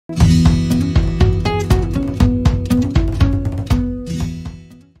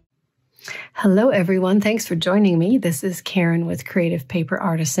Hello, everyone. Thanks for joining me. This is Karin with Creative Paper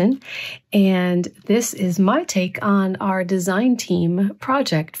Artisan, and this is my take on our design team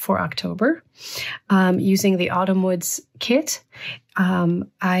project for October. Using the Autumn Woods kit,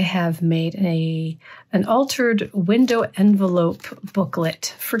 I have made an altered window envelope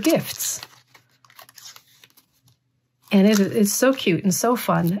booklet for gifts. And it is so cute and so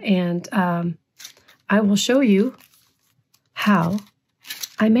fun, and I will show you how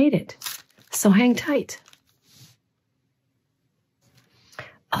I made it. So hang tight.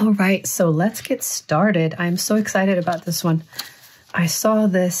 All right, so let's get started. I'm so excited about this one. I saw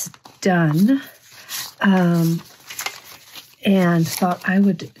this done and thought I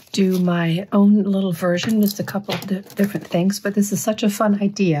would do my own little version, just a couple of different things, but this is such a fun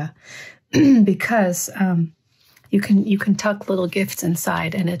idea because you can tuck little gifts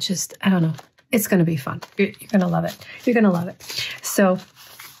inside, and it just, I don't know, it's going to be fun. You're going to love it. You're going to love it. So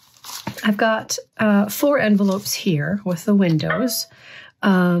I've got 4 envelopes here with the windows.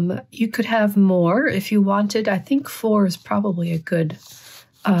 You could have more if you wanted. I think 4 is probably a good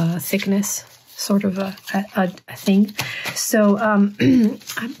thickness, sort of a thing. So I'm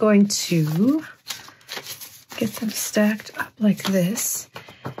going to get them stacked up like this.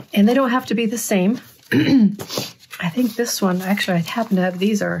 And they don't have to be the same. I think this one, actually, I happen to have,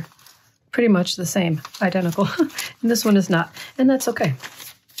 these are pretty much the same, identical. And this one is not, and that's okay.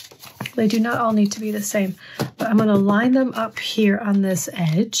 They do not all need to be the same, but I'm going to line them up here on this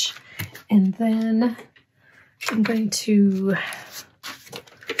edge, and then I'm going to,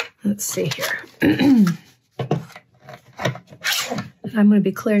 let's see here. I'm going to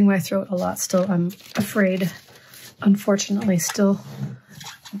be clearing my throat a lot still. I'm afraid, unfortunately, still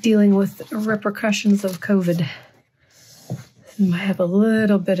dealing with repercussions of COVID. I might have a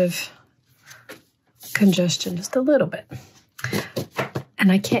little bit of congestion, just a little bit.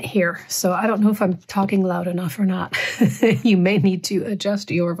 And I can't hear, so I don't know if I'm talking loud enough or not. You may need to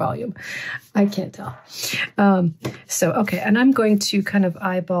adjust your volume. I can't tell. Okay, and I'm going to kind of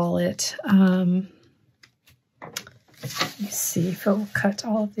eyeball it. Let me see if it will cut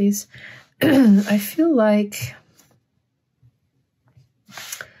all of these. I feel like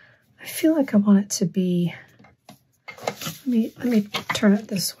I want it to be, let me turn it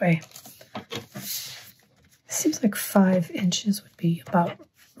this way. Seems like 5 inches would be about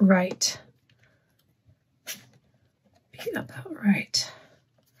right.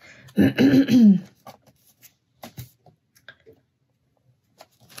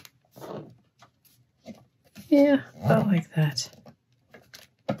 Yeah, about like that.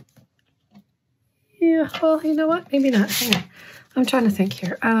 Yeah, well, you know what? Maybe not. Hang on. I'm trying to think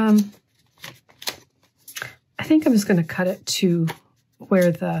here. I think I'm just going to cut it to where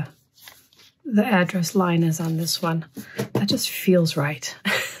the address line is on this one. That just feels right.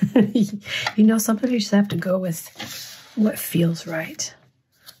 You know, sometimes you just have to go with what feels right.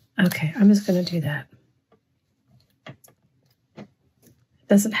 Okay, I'm just going to do that. It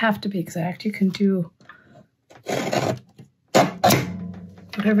doesn't have to be exact. You can do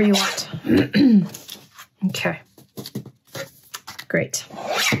whatever you want. Okay, great.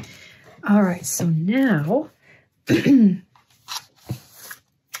 All right, so now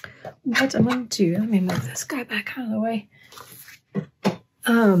what I'm going to do, let me move this guy back out of the way.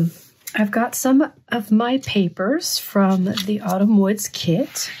 I've got some of my papers from the Autumn Woods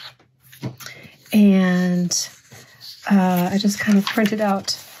kit, and I just kind of printed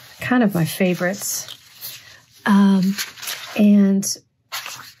out kind of my favorites. And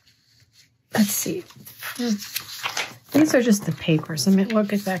let's see. These are just the papers. I mean, we'll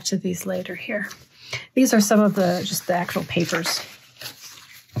get back to these later here. These are some of just the actual papers.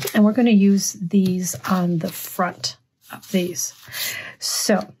 And we're going to use these on the front of these.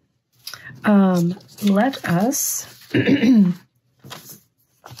 So let us, we're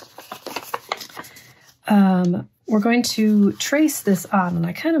going to trace this on, and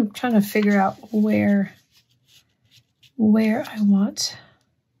I kind of trying to figure out where I want.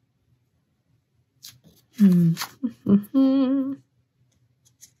 I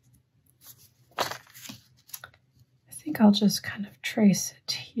think I'll just kind of trace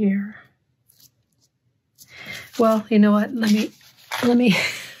it here. Well, you know what? Let me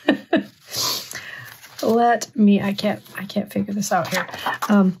I can't figure this out here.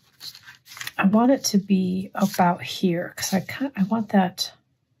 I want it to be about here because I want that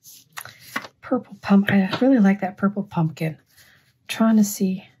purple pumpkin. I really like that purple pumpkin. I'm trying to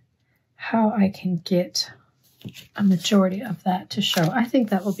see how I can get a majority of that to show. I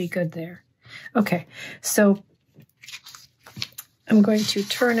think that will be good there. Okay, so I'm going to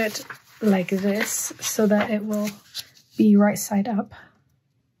turn it like this so that it will be right side up.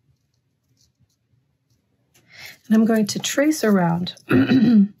 And I'm going to trace around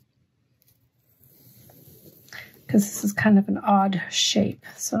because this is kind of an odd shape.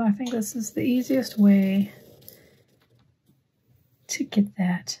 So I think this is the easiest way to get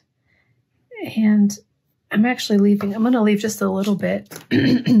that. And I'm actually leaving, I'm going to leave just a little bit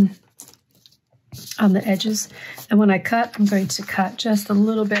on the edges. And when I cut, I'm going to cut just a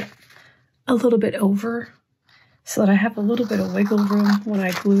little bit over so that I have a little bit of wiggle room when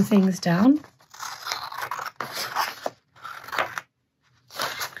I glue things down.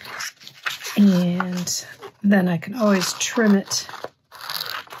 And then I can always trim it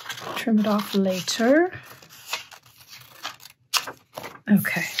off later.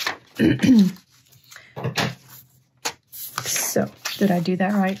 Okay. So, did I do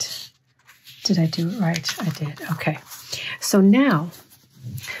that right? Did I do it right? I did. Okay. So now,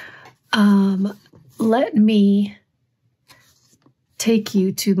 let me take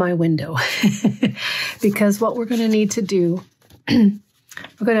you to my window because what we're going to need to do,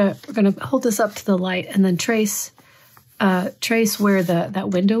 we're going to hold this up to the light and then trace where that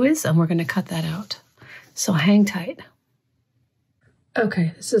window is, and we're going to cut that out. So hang tight.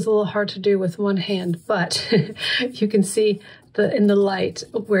 Okay, this is a little hard to do with one hand, but you can see in the light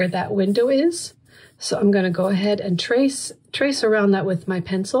where that window is. So I'm going to go ahead and trace around that with my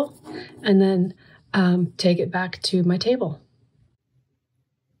pencil, and then take it back to my table.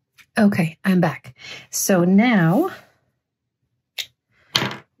 Okay, I'm back. So now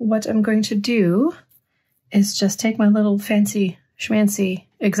what I'm going to do is just take my little fancy schmancy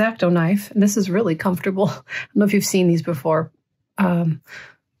X-Acto knife, and this is really comfortable. I don't know if you've seen these before.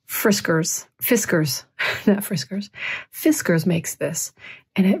 Fiskars makes this,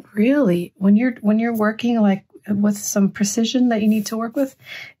 and it really, when you're working like with some precision that you need to work with,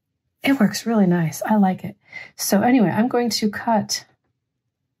 it works really nice. I like it. So anyway, I'm going to cut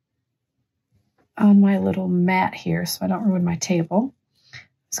on my little mat here so I don't ruin my table. I'm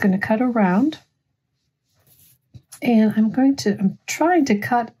just going to cut around, and I'm trying to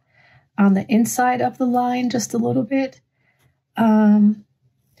cut on the inside of the line just a little bit.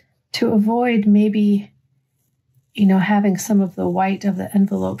 To avoid maybe, having some of the white of the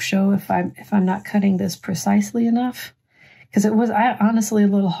envelope show if I'm not cutting this precisely enough, because it was honestly a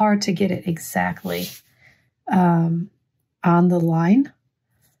little hard to get it exactly on the line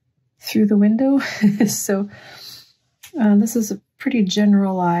through the window. So this is a pretty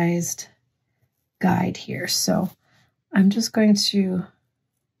generalized guide here. So I'm trying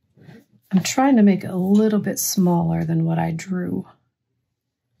to make it a little bit smaller than what I drew.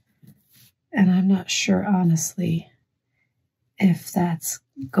 And I'm not sure, honestly, if that's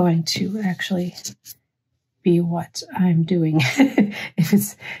going to actually be what I'm doing. if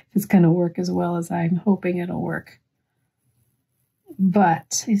it's going to work as well as I'm hoping it'll work.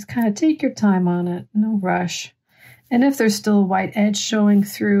 But just kind of take your time on it, no rush. And if there's still a white edge showing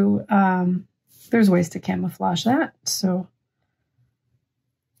through, there's ways to camouflage that. So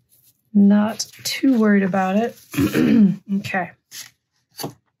not too worried about it. Okay.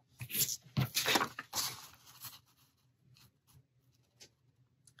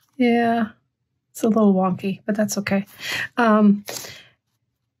 Yeah, it's a little wonky, but that's okay. Yeah,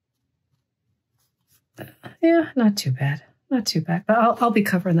 not too bad. Not too bad. But I'll be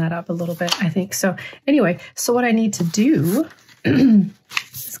covering that up a little bit, I think. So anyway, so what I need to do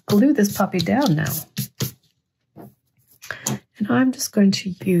is glue this puppy down now. And I'm just going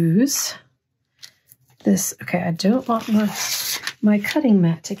to use this. Okay, I don't want my cutting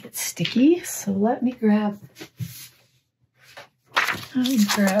mat to get sticky, so let me grab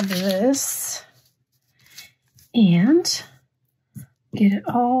this and get it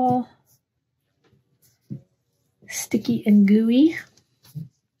all sticky and gooey.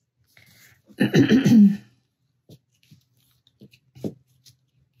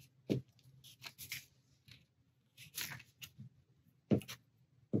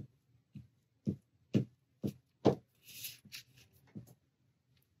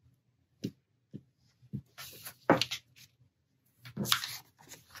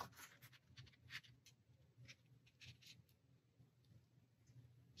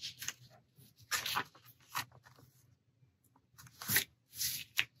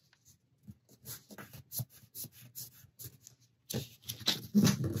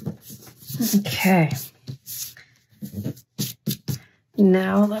 Okay,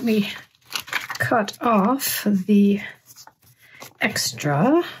 now let me cut off the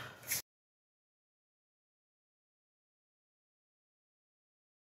extra.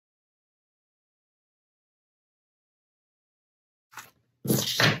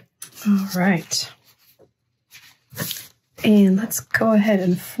 All right, and let's go ahead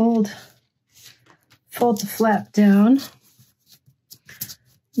and fold fold the flap down.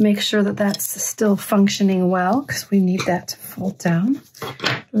 Make sure that that's still functioning well because we need that to fold down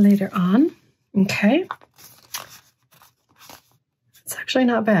later on. Okay. It's actually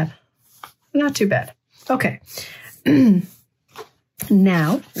not bad. Not too bad. Okay.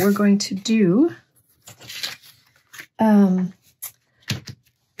 Now we're going to do the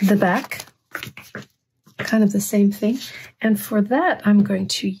back, kind of the same thing. And for that, I'm going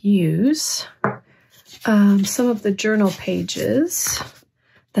to use some of the journal pages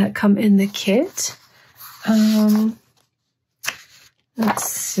that come in the kit. Let's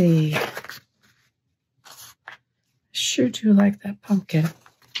see. I sure do like that pumpkin.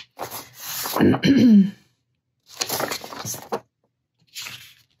 I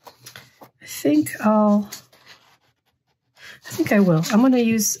think I will. I'm gonna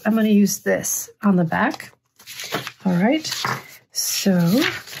use this on the back. All right. So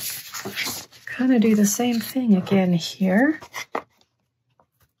kind of do the same thing again here.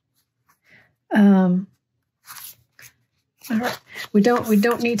 All right. We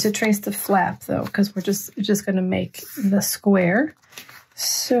don't need to trace the flap though, because we're just going to make the square.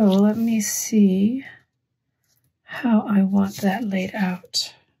 So let me see how I want that laid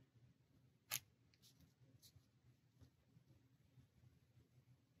out.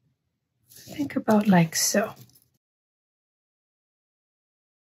 Think about like so.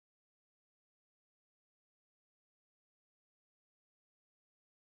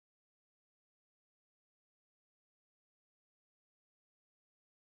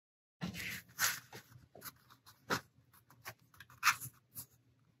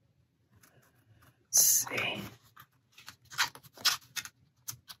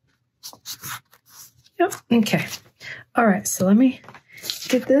 Yep, okay. All right, so let me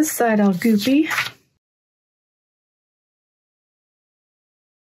get this side all goopy.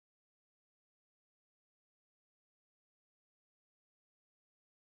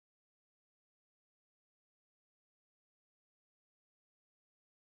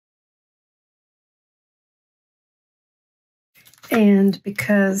 And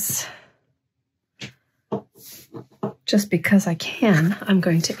just because I can, I'm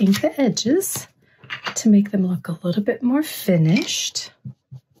going to ink the edges to make them look a little bit more finished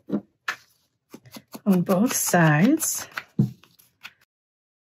on both sides.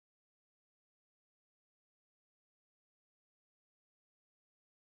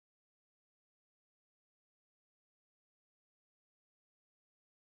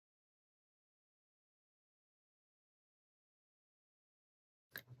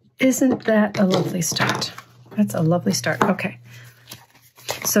 Isn't that a lovely start? That's a lovely start. Okay.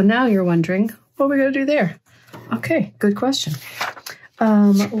 So now you're wondering, what are we going to do there? Okay, good question.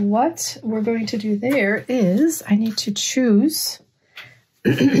 What we're going to do there is I need to choose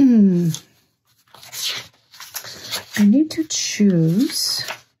I need to choose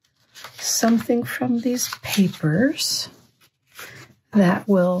something from these papers that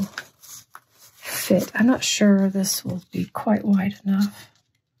will fit. I'm not sure this will be quite wide enough.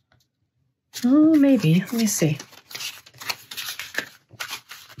 Oh, maybe. Let me see.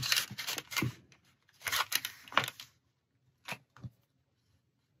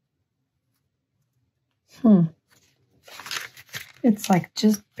 It's like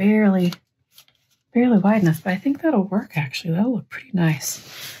just barely wide enough, but I think that'll work actually. That'll look pretty nice.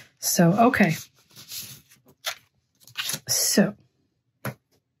 So, okay. So,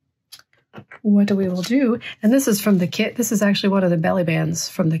 what we will do, and this is from the kit. This is actually one of the belly bands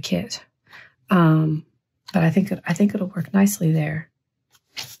from the kit. But I think it'll work nicely there.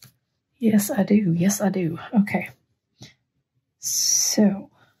 Yes, I do. Yes, I do. Okay. So,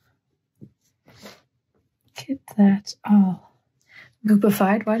 get that all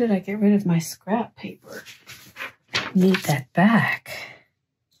goopified. Why did I get rid of my scrap paper? Need that back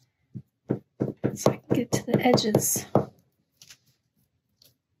so I can get to the edges.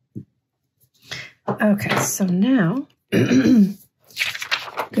 Okay, so now I'm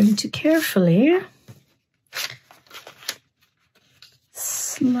going to carefully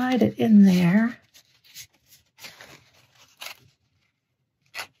slide it in there.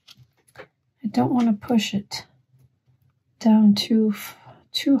 I don't want to push it down too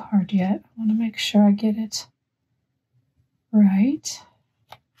hard yet. I want to make sure I get it right.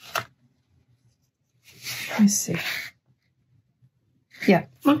 Let me see. Yeah,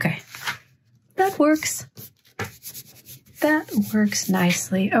 okay. That works. That works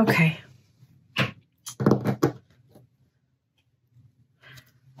nicely. Okay.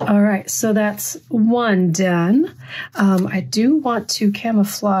 All right, so that's one done. I do want to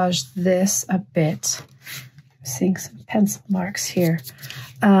camouflage this a bit. I'm seeing some pencil marks here.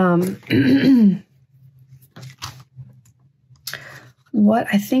 what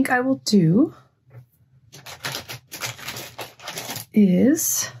I think I will do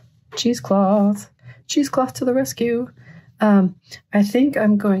is cheesecloth to the rescue. I think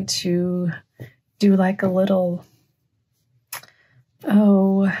I'm going to do like a little,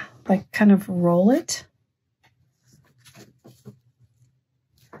 like kind of roll it.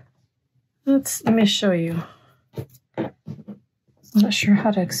 Let me show you. I'm not sure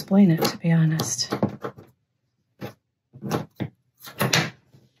how to explain it, to be honest. I'm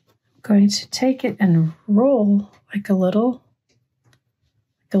going to take it and roll like a little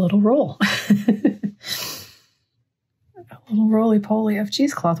roll. A little roly-poly of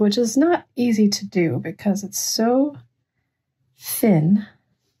cheesecloth, which is not easy to do because it's so thin.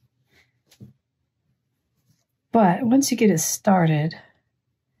 But once you get it started,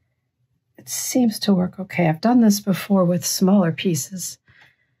 it seems to work okay. I've done this before with smaller pieces,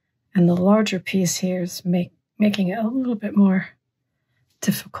 and the larger piece here is making it a little bit more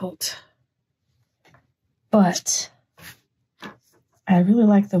difficult. But I really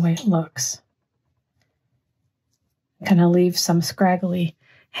like the way it looks. Kind of leave some scraggly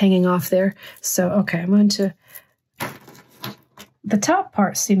hanging off there. So, okay, I'm going to, the top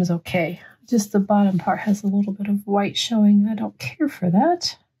part seems okay. Just the bottom part has a little bit of white showing. I don't care for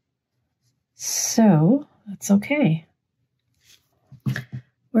that. So, that's okay.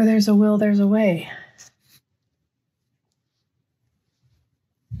 Where there's a will, there's a way.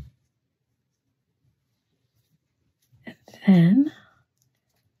 And then,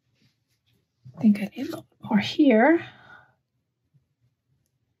 I think I need a little bit more here.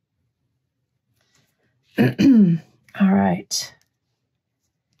 All right.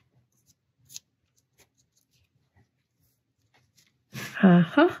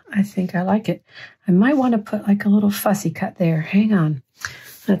 I think I like it. I might want to put like a little fussy cut there. Hang on.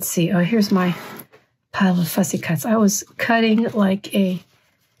 Let's see. Oh, here's my pile of fussy cuts. I was cutting like a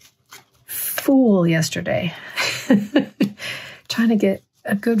fool yesterday. Trying to get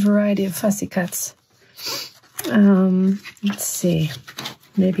a good variety of fussy cuts. Let's see.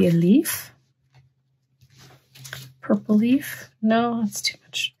 Maybe a leaf? Purple leaf? No, that's too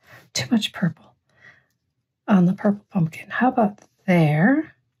much purple on the purple pumpkin. How about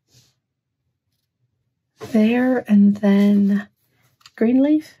there, and then green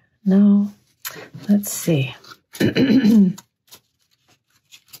leaf? No. Let's see.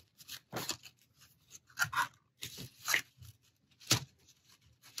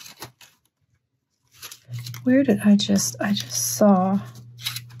 Where did I just saw,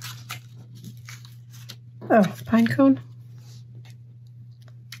 oh, pine cone?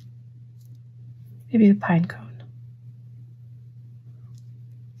 Maybe a pine cone.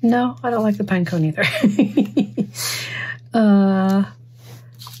 No, I don't like the pine cone either.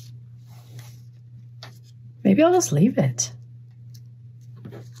 Maybe I'll just leave it.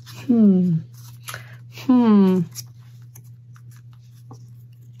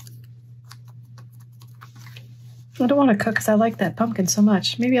 I don't want to cook because I like that pumpkin so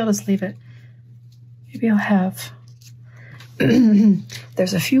much. Maybe I'll just leave it. Maybe I'll have...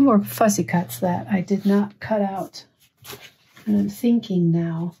 There's a few more fussy cuts that I did not cut out. And I'm thinking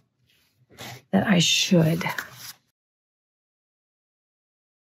now that I should.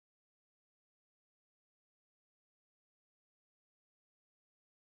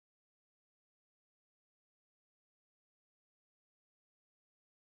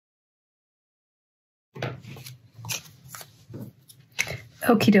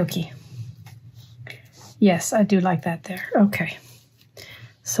 Okie dokie. Yes, I do like that there. Okay.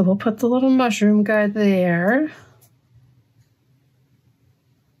 So we'll put the little mushroom guy there.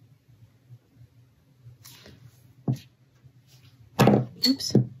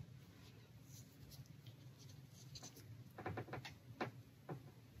 Oops.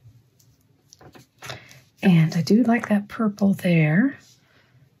 And I do like that purple there.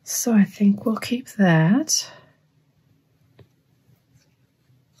 So I think we'll keep that.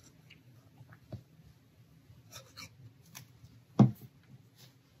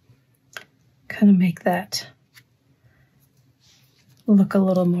 Kind of make that look a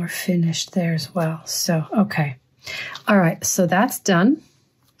little more finished there as well. So, okay. All right, so that's done.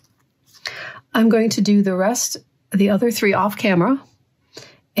 I'm going to do the rest, the other three off camera,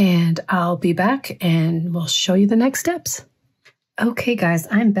 and I'll be back and we'll show you the next steps. Okay, guys,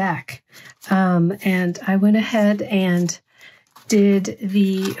 I'm back. And I went ahead and did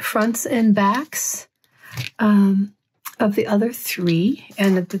the fronts and backs of the other three,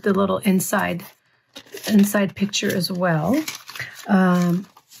 and I did the little inside picture as well.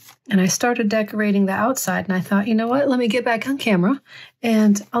 And I started decorating the outside, and I thought, you know what, let me get back on camera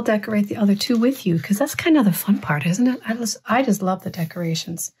and I'll decorate the other two with you, because that's kind of the fun part, isn't it? I just love the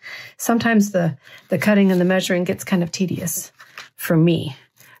decorations. Sometimes the cutting and the measuring gets kind of tedious for me,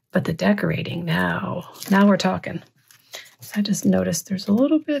 but the decorating, now we're talking. So I just noticed there's a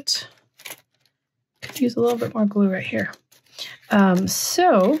little bit, could use a little bit more glue right here.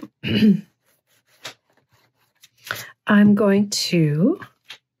 So I'm going to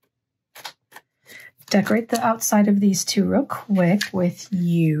decorate the outside of these two real quick with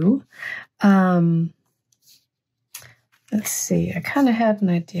you. Let's see, I kind of had an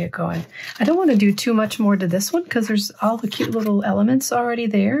idea going. I don't want to do too much more to this one because there's all the cute little elements already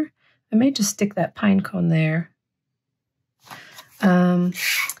there. I may just stick that pine cone there. And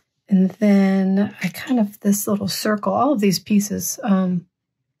then I kind of, this little circle, all of these pieces are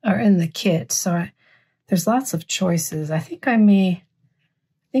in the kit. So there's lots of choices. I think I may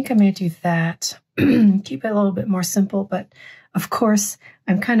do that. Keep it a little bit more simple, but of course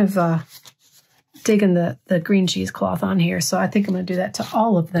I'm kind of digging the green cheesecloth on here. So I think I'm going to do that to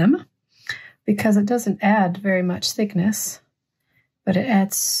all of them because it doesn't add very much thickness, but it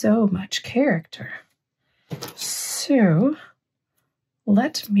adds so much character. So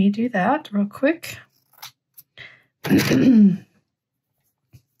let me do that real quick.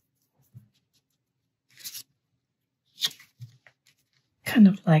 Kind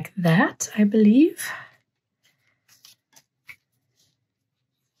of like that, I believe.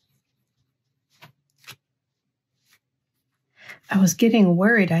 I was getting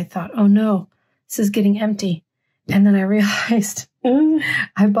worried. I thought, oh no, this is getting empty. And then I realized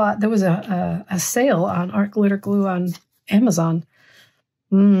there was a sale on art glitter glue on Amazon.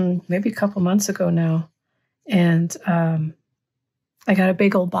 Maybe a couple months ago now. And I got a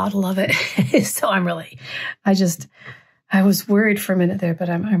big old bottle of it. So I was worried for a minute there, but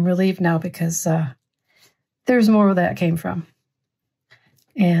I'm relieved now because there's more where that came from.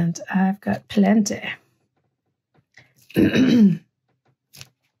 And I've got plenty. Okay,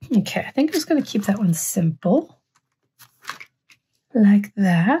 I think I'm just going to keep that one simple. Like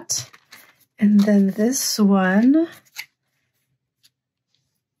that. And then this one,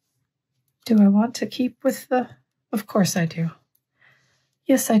 do I want to keep with the, of course I do.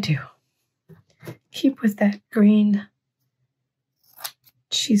 Yes, I do. Keep with that green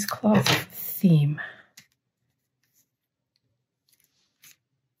cheesecloth theme.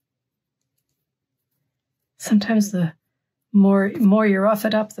 Sometimes the more you rough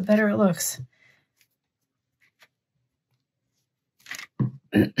it up, the better it looks.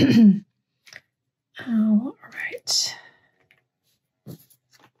 All right.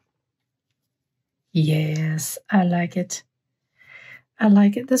 Yes, I like it. I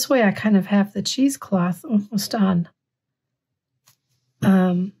like it. This way I kind of have the cheesecloth almost on.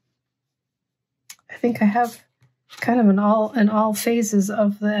 I think I have kind of in all phases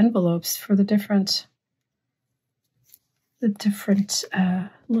of the envelopes for the different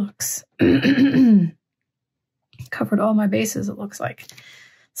looks. Covered all my bases, it looks like.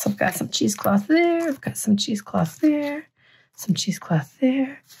 So I've got some cheesecloth there, I've got some cheesecloth there, some cheesecloth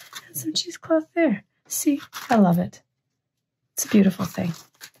there, and some cheesecloth there. See, I love it. It's a beautiful thing.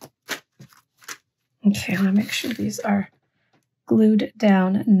 Okay, I want to make sure these are glued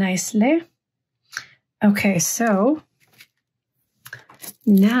down nicely. Okay, so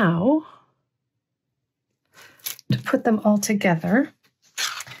now to put them all together,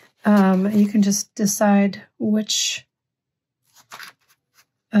 you can just decide which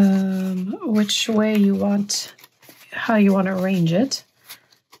way you want, how you want to arrange it.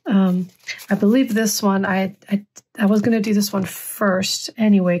 I believe this one, I was going to do this one first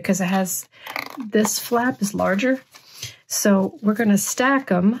anyway, because it has, this flap is larger. So we're going to stack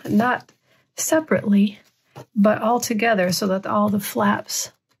them, not separately, but all together so that all the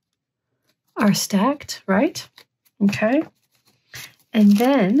flaps are stacked, right? Okay. And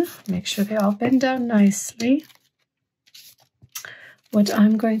then make sure they all bend down nicely. What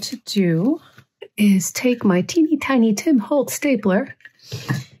I'm going to do is take my teeny tiny Tim Holtz stapler,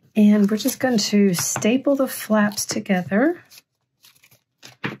 and we're just going to staple the flaps together.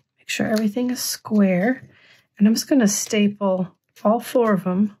 Make sure everything is square. And I'm just going to staple all 4 of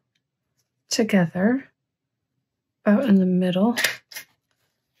them together, about in the middle.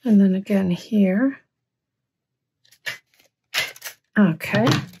 And then again here. Okay.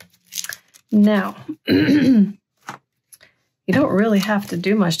 Now, you don't really have to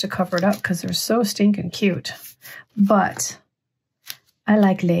do much to cover it up because they're so stinking cute. But I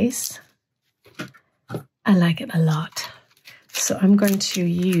like lace. I like it a lot. So I'm going to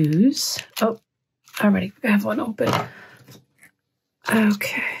use, oh, I already have one open.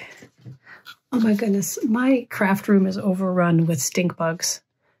 Okay. Oh my goodness, my craft room is overrun with stink bugs.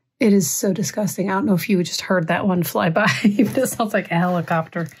 It is so disgusting. I don't know if you just heard that one fly by. This sounds like a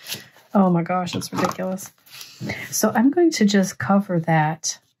helicopter. Oh my gosh, it's ridiculous. So I'm going to just cover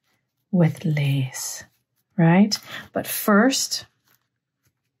that with lace, right? But first,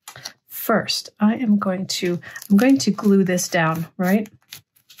 I'm going to glue this down, right?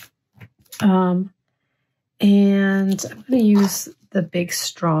 And I'm going to use the big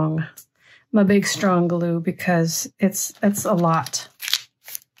strong, my big strong glue, because it's a lot.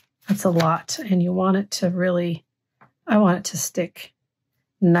 That's a lot, and you want it to really, I want it to stick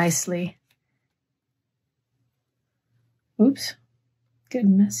nicely. Oops,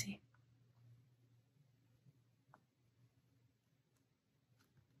 getting messy.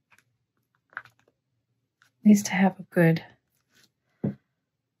 Needs to have a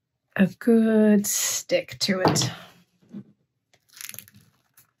good stick to it.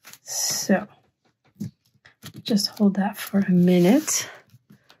 So just hold that for a minute.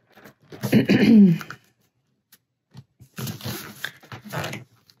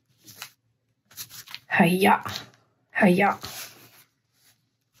 Hiya, hiya.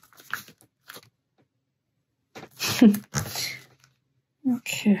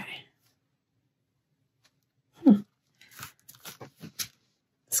 Okay.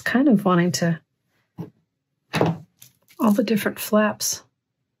 It's kind of wanting to, all the different flaps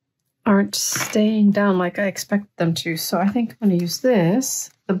aren't staying down like I expect them to. So I think I'm going to use this.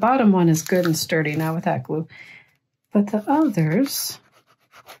 The bottom one is good and sturdy now with that glue. But the others,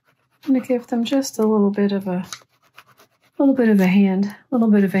 I'm going to give them just a little bit of a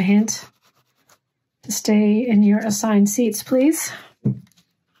hint to stay in your assigned seats, please.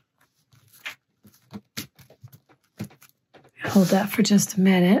 Hold that for just a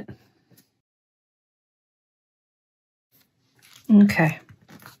minute. Okay,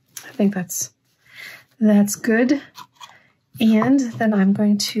 I think that's good. And then I'm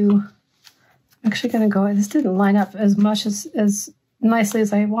actually going to go, this didn't line up as much as nicely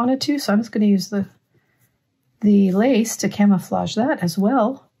as I wanted to, so I'm just going to use the lace to camouflage that as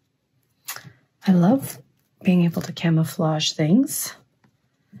well. I love being able to camouflage things.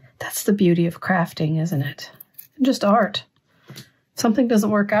 That's the beauty of crafting, isn't it? And just art. If something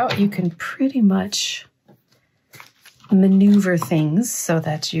doesn't work out, you can pretty much maneuver things so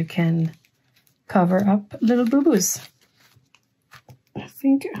that you can cover up little boo-boos. I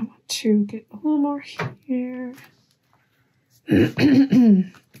think I want to get a little more here.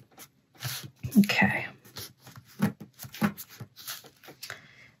 Okay.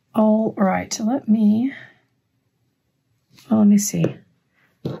 All right, let me see.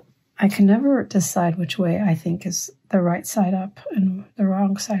 I can never decide which way I think is the right side up and the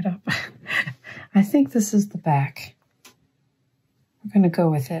wrong side up. I think this is the back. We're going to go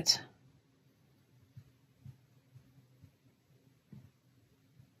with it.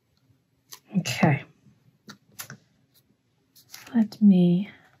 Okay. Let me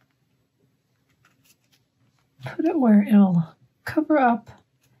put it where it'll cover up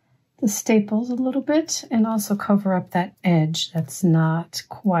the staples a little bit and also cover up that edge that's not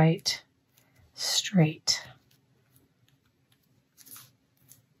quite straight.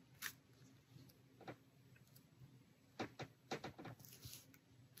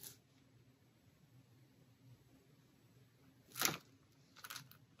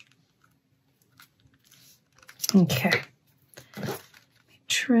 Okay, let me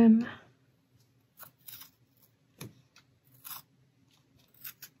trim.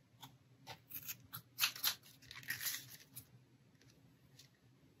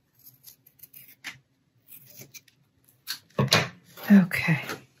 Okay,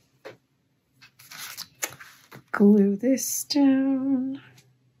 glue this down.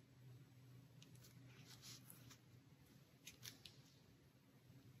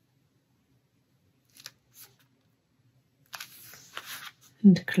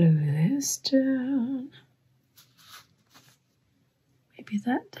 And glue this down. Maybe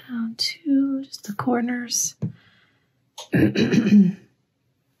that down too, just the corners. That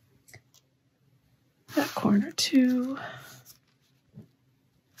corner too.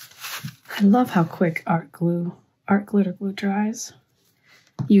 I love how quick art glitter glue dries.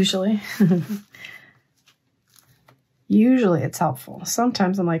 Usually. Usually it's helpful.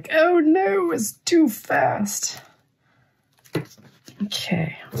 Sometimes I'm like, oh no, it's too fast.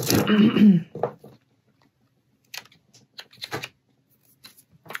 Okay.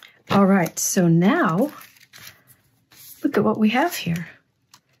 All right, so now look at what we have here.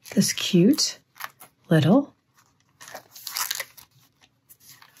 This cute little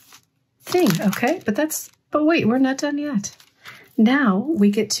thing, okay? But wait, we're not done yet. Now we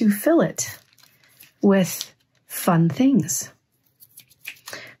get to fill it. with fun things.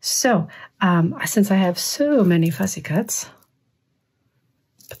 So, since I have so many fussy cuts,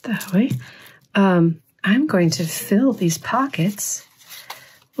 put that away, I'm going to fill these pockets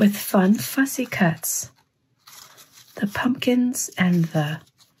with fun fussy cuts. The pumpkins and the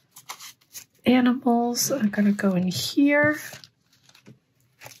animals are going to go in here.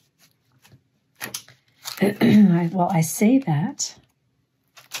 Well, I say that.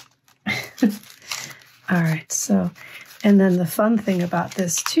 All right, so, and then the fun thing about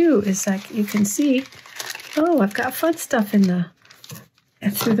this too is that you can see, oh, I've got fun stuff and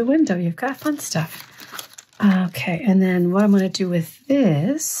through the window, you've got fun stuff. Okay, and then what I'm going to do with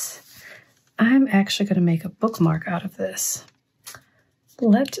this, I'm actually going to make a bookmark out of this.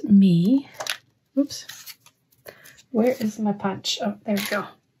 Let me, oops, where is my punch? Oh, there we go.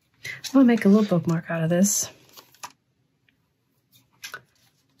 I'm going to make a little bookmark out of this.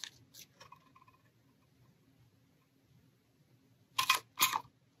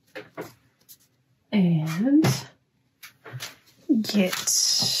 And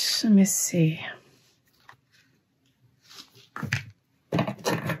let me see.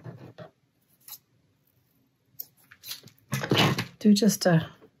 Do just a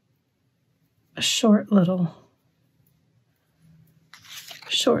short little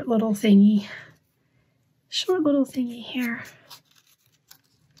thingy. Short little thingy here.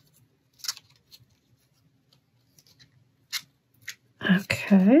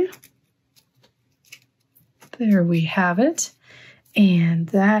 Okay. There we have it. And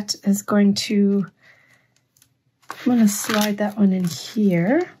that is going to, I'm going to slide that one in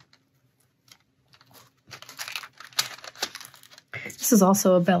here. This is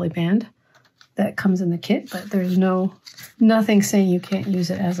also a belly band that comes in the kit, but there's nothing saying you can't use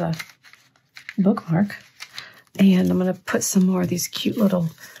it as a bookmark. And I'm going to put some more of these cute little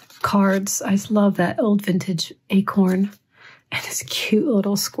cards. I love that old vintage acorn and this cute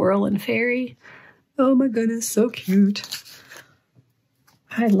little squirrel and fairy. Oh my goodness, so cute.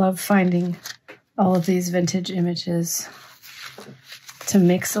 I love finding all of these vintage images to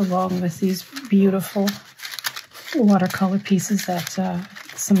mix along with these beautiful watercolor pieces that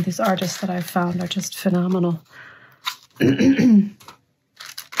some of these artists that I've found are just phenomenal.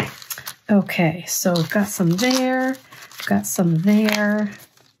 Okay, so we've got some there, got some there.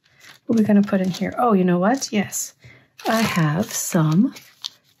 What are we going to put in here? Oh, you know what? Yes, I have some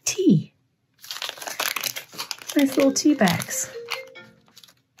tea. Nice little tea bags.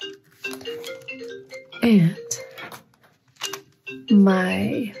 And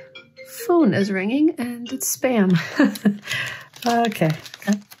my phone is ringing and it's spam. Okay,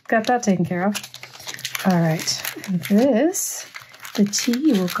 got that taken care of. All right, and this, the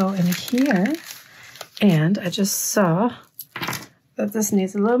tea will go in here. And I just saw that this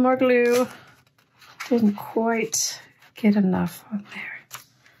needs a little more glue. Didn't quite get enough on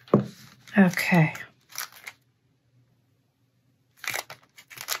there. Okay.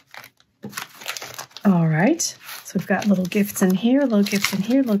 All right, so we've got little gifts in here, little gift in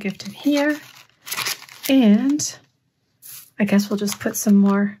here, little gift in here. And I guess we'll just put some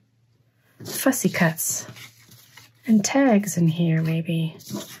more fussy cuts and tags in here, maybe.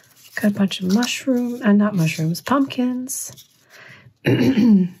 Got a bunch of not mushrooms, pumpkins.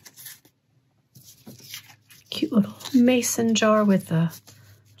 Cute little mason jar with a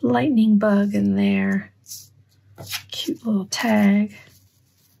lightning bug in there. Cute little tag.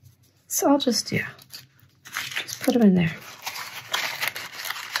 So I'll just, put them in there.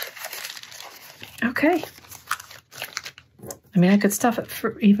 Okay. I mean, I could stuff it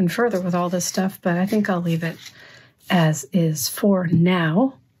even further with all this stuff, but I think I'll leave it as is for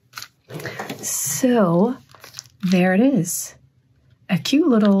now. So there it is. A cute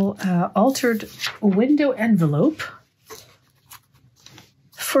little altered window envelope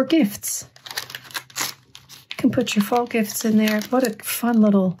for gifts. You can put your fall gifts in there. What a fun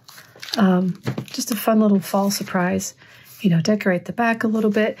little just a fun little fall surprise. Decorate the back a little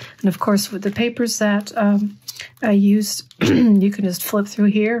bit. And of course, with the papers that I used, you can just flip through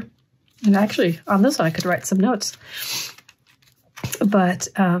here. And actually, on this one, I could write some notes. But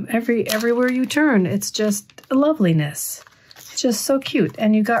everywhere you turn, it's just loveliness. It's just so cute.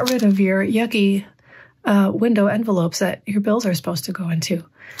 And you got rid of your yucky window envelopes that your bills are supposed to go into.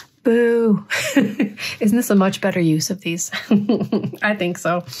 Boo! Isn't this a much better use of these? I think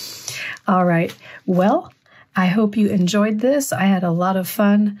so. All right. Well, I hope you enjoyed this. I had a lot of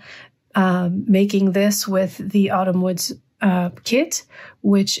fun making this with the Autumn Woods kit,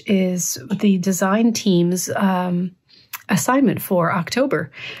 which is the design team's assignment for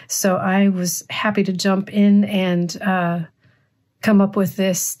October. So I was happy to jump in and come up with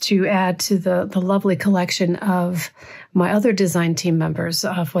this to add to the lovely collection of my other design team members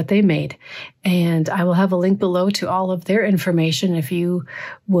of what they made. And I will have a link below to all of their information if you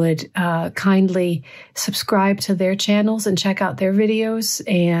would kindly subscribe to their channels and check out their videos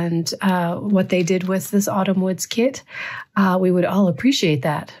and what they did with this Autumn Woods kit. We would all appreciate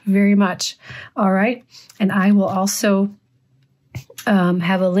that very much. All right. And I will also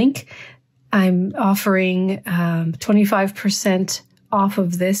have a link. I'm offering 25% off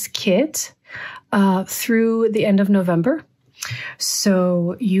of this kit through the end of November.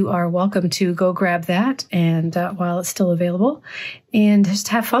 So you are welcome to go grab that and while it's still available and just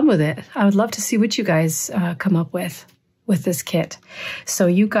have fun with it. I would love to see what you guys come up with this kit. So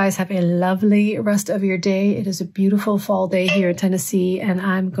you guys have a lovely rest of your day. It is a beautiful fall day here in Tennessee, and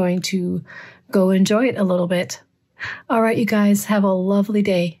I'm going to go enjoy it a little bit. All right, you guys, have a lovely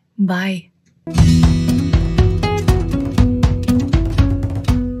day. Bye.